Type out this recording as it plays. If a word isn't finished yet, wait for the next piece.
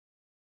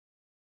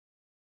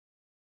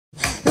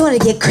we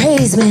wanted to get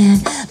crazy, man,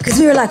 because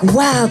we were like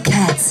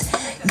wildcats.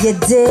 You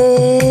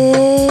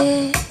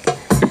dig?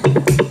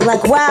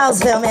 Like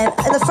Wowsville, man.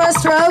 In the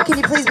first row, can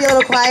you please be a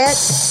little quiet?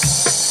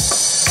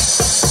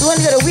 We want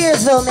to go to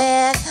Weirsville,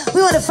 man.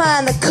 We want to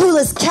find the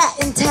coolest cat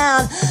in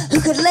town who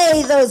could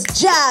lay those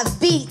jive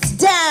beats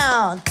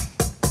down.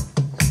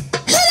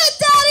 Hit it,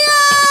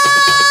 Daddy-o!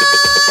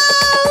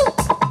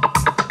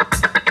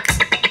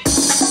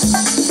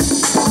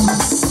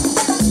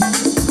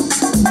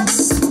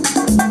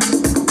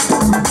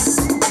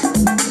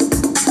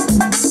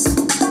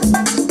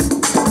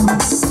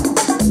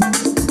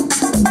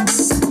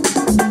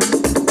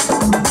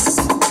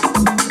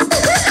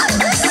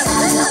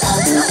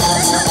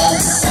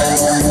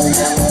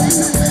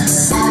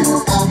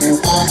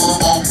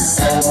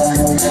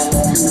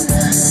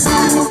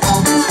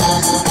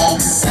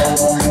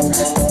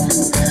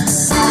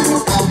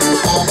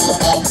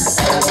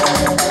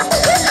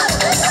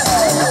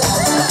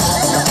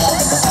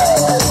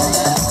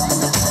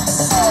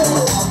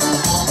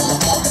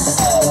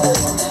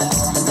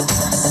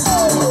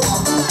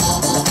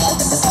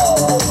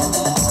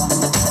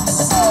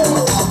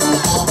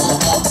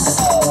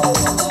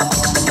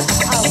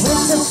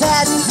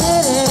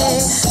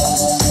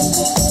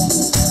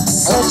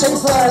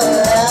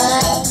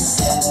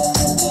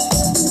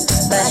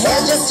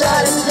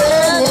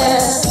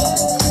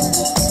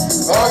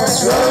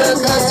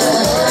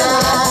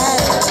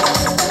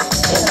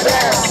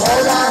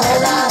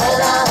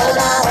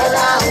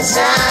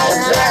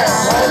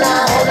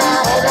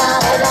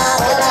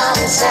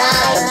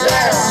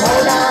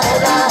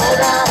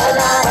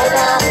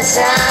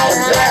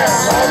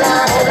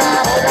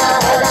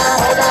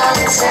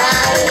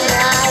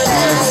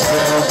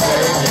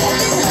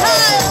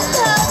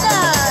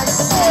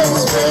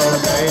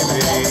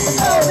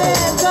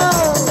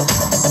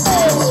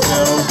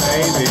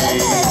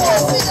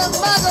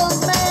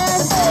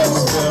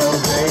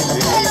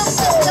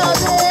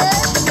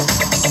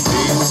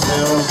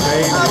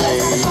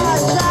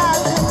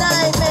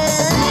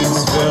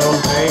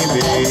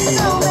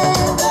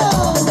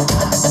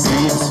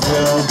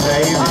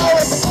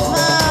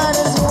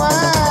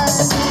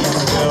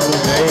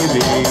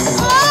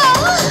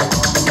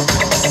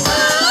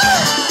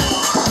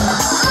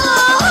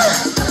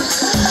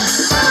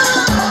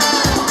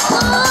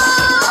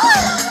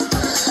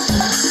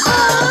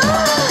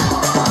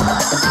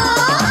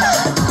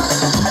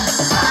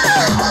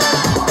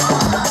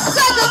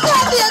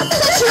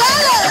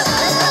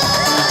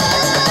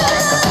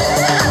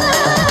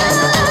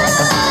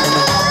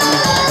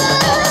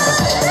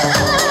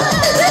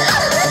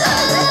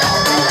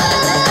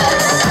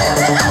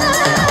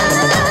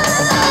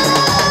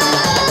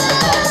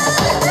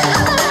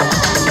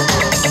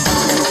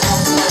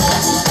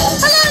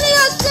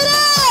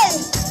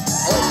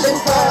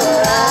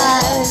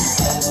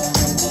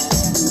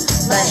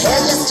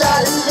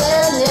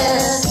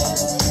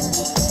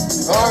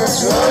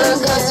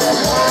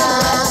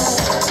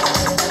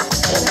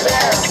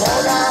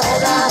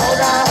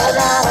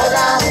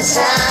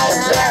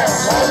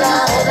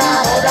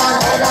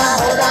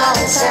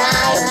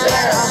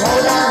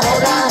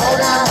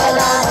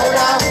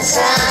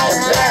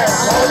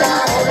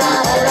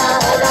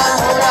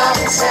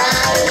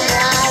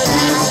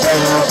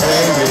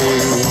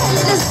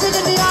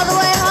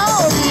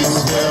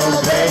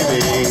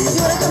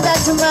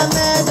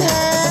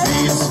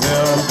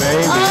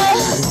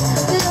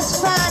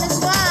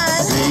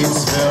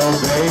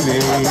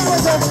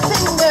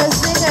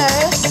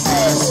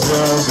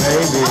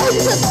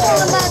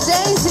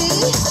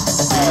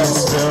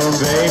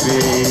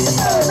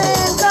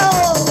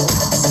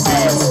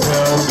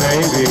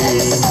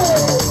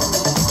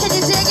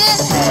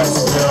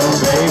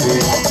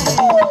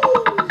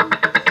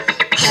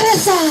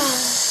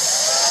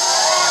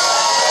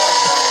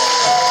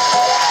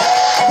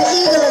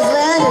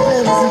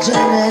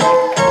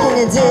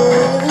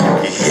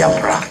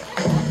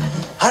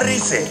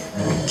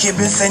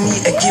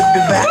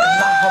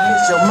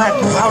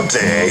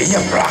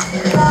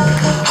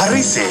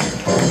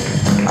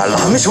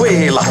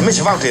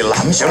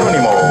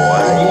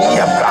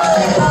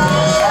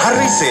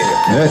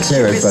 Let's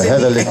hear it for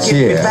Heather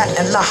Litteer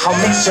and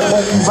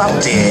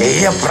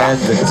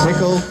the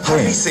Tickle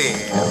Prince,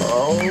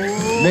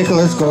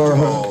 Nicholas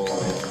Gorham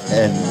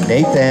and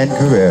Nathan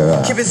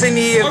Carrera.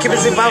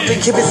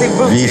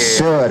 Be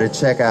sure to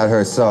check out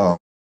her song.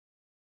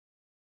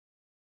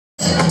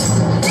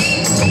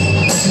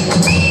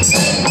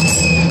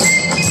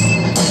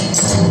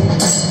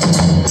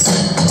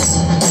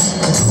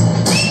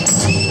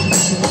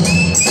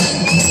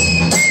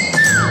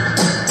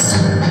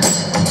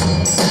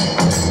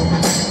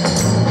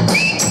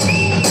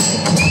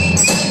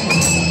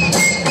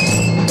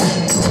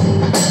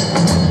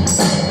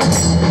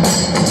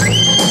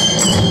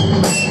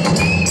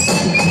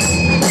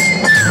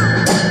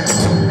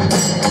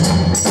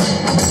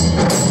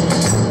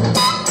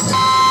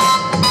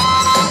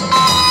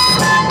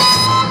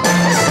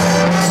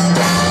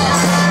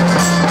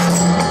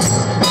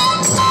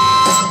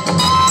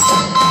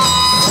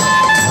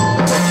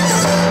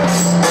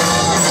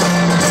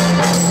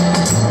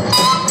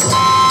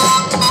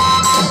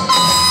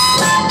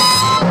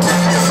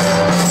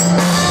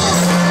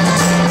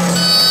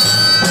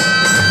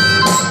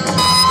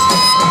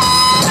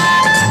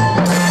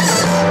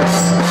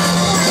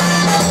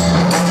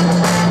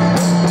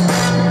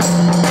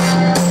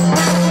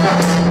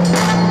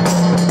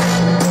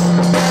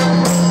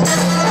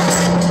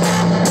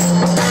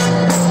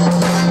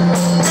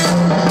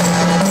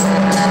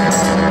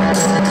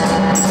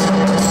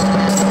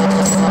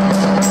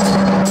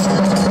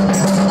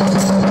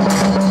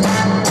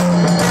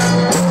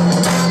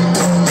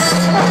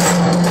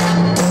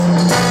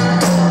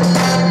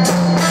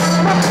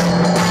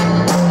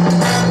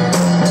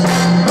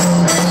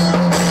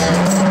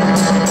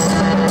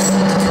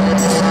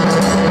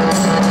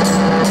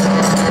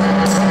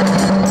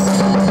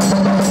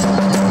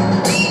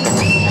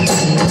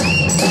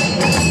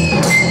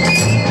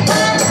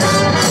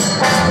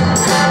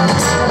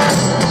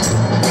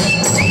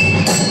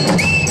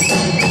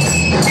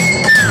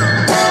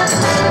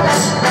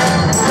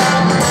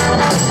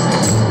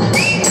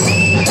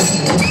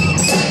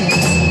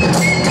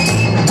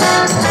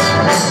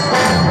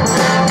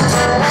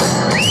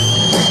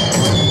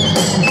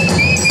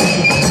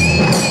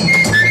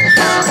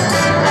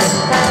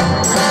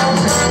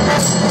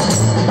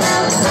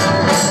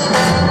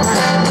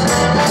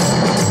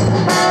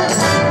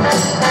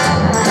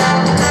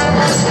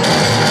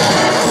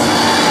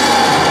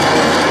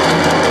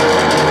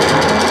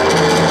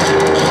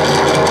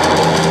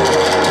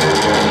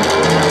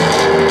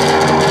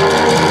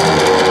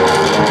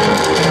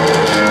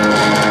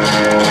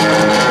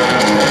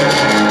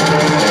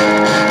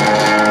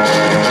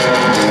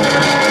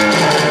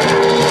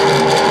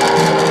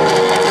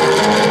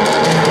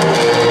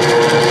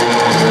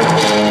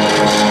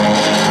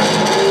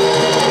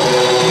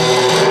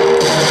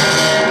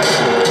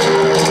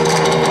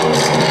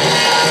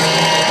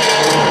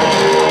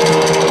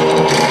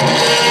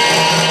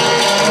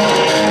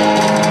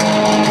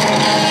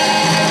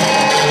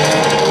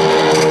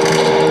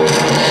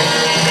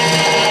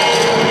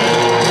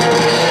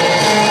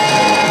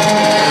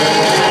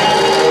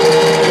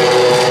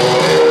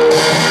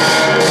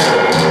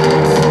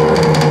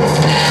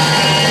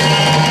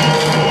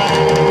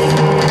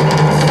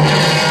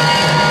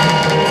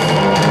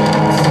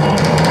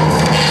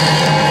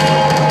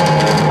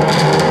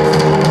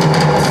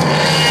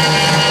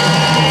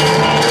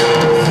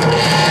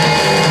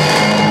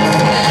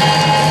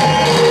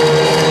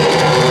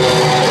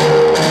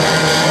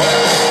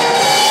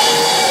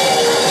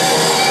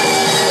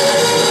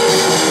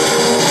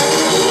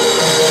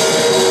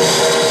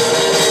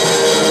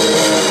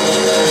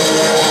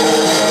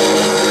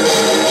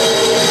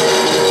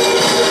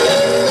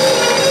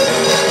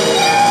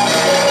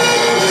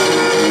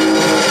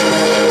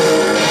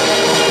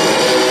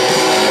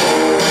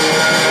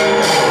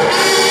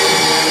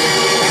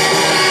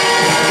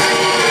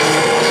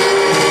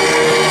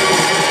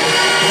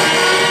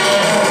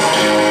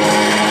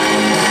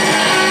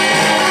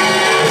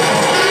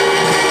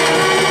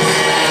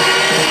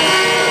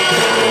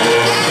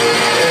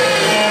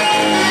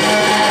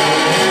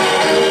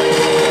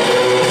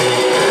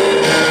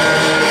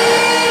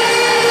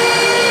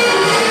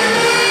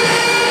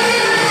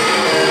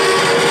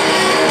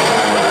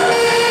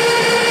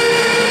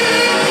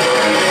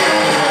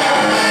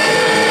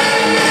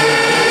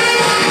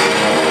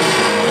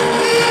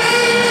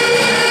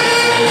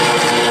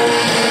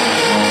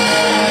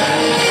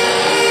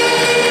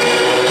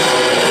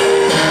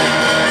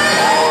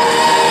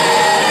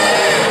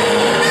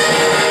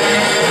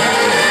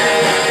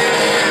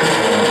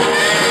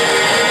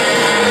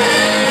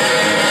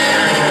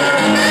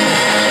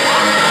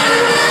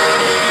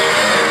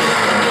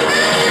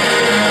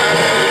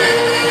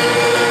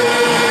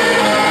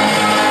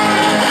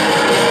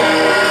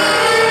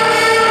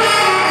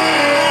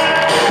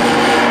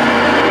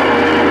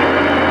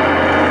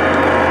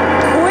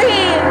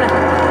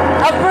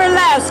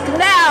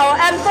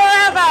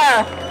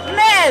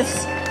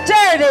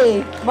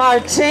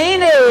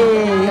 Martini.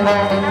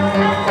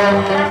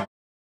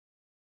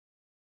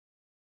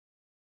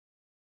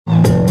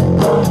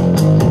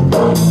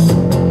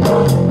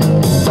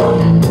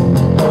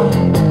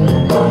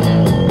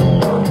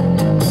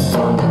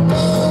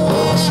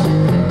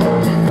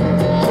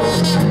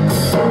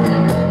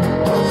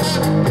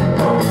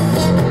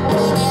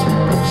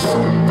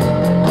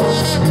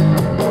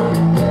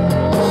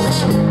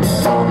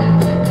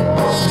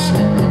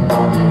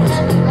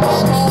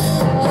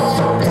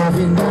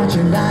 Every night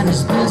your line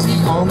is busy,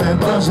 all that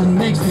buzzing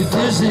makes me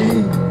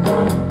dizzy.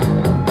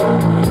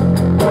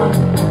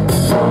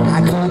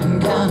 I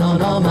couldn't count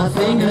on all my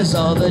fingers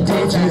all the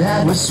dates you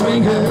had with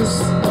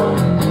swingers.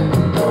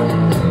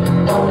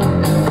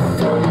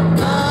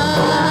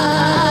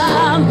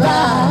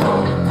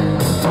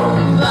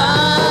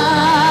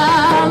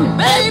 Bye,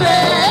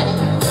 baby,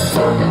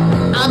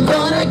 I'm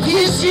gonna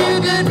kiss you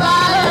goodbye.